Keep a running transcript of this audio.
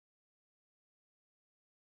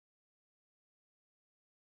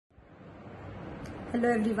Hello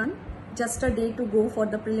everyone, just a day to go for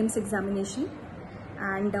the prelims examination,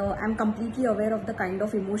 and I'm completely aware of the kind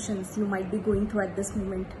of emotions you might be going through at this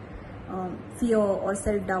moment, fear or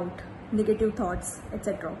self-doubt, negative thoughts,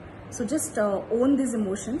 etc. So just own these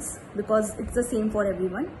emotions because it's the same for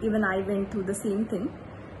everyone. Even I went through the same thing.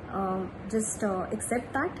 Just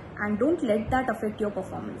accept that and don't let that affect your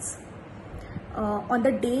performance. On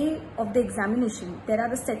the day of the examination, there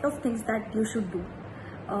are a set of things that you should do.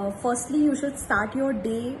 Firstly, you should start your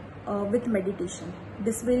day with meditation.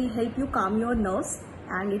 This will help you calm your nerves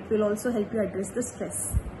and it will also help you address the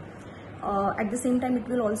stress. At the same time, it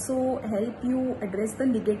will also help you address the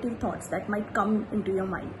negative thoughts that might come into your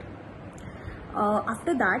mind.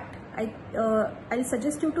 After that, I'll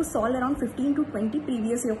suggest you to solve around 15 to 20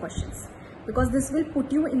 previous year questions because this will put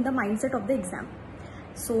you in the mindset of the exam.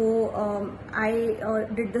 So I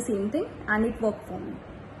did the same thing and it worked for me.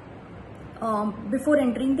 Before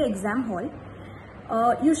entering the exam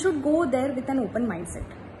hall, you should go there with an open mindset.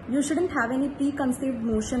 You shouldn't have any preconceived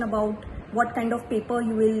notion about what kind of paper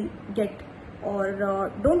you will get,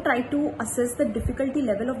 or don't try to assess the difficulty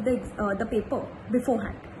level of the paper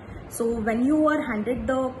beforehand. So when you are handed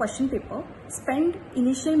the question paper, spend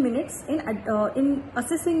initial minutes in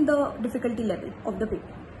assessing the difficulty level of the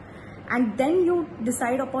paper, and then you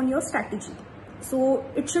decide upon your strategy. So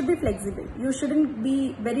it should be flexible. You shouldn't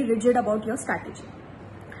be very rigid about your strategy.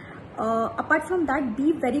 Apart from that,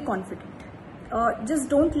 be very confident. Just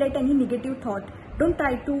don't let any negative thought. Don't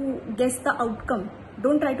try to guess the outcome.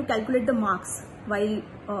 Don't try to calculate the marks while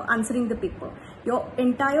answering the paper. Your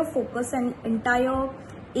entire focus and entire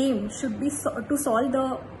aim should be to solve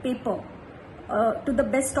the paper to the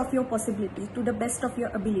best of your possibilities, to the best of your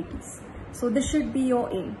abilities. So this should be your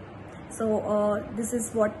aim. So this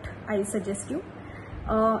is what I suggest you.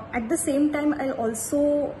 At the same time, I'll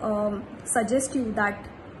also suggest you that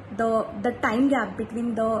the time gap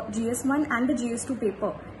between the GS1 and the GS2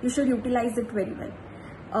 paper, you should utilize it very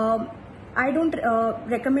well. I don't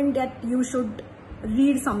recommend that you should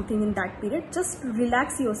read something in that period. Just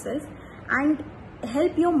relax yourself and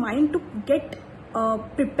help your mind to get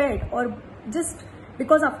prepared, or just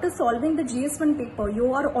because after solving the GS1 paper,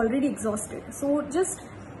 you are already exhausted. So just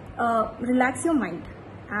relax your mind,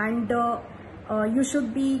 and you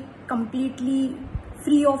should be completely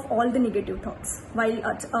free of all the negative thoughts while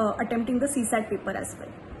attempting the CSAT paper as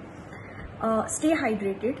well. Stay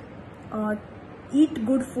hydrated, eat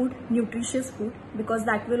good food, nutritious food, because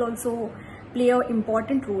that will also play an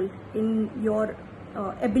important role in your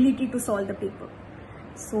ability to solve the paper.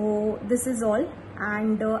 So this is all,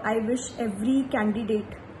 and I wish every candidate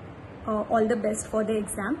all the best for the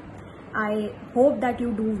exam. I hope that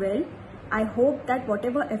you do well. I hope that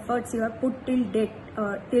whatever efforts you have put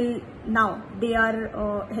till now, they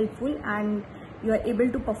are helpful and you are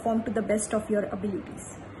able to perform to the best of your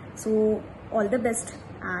abilities. So all the best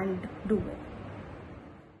and do well.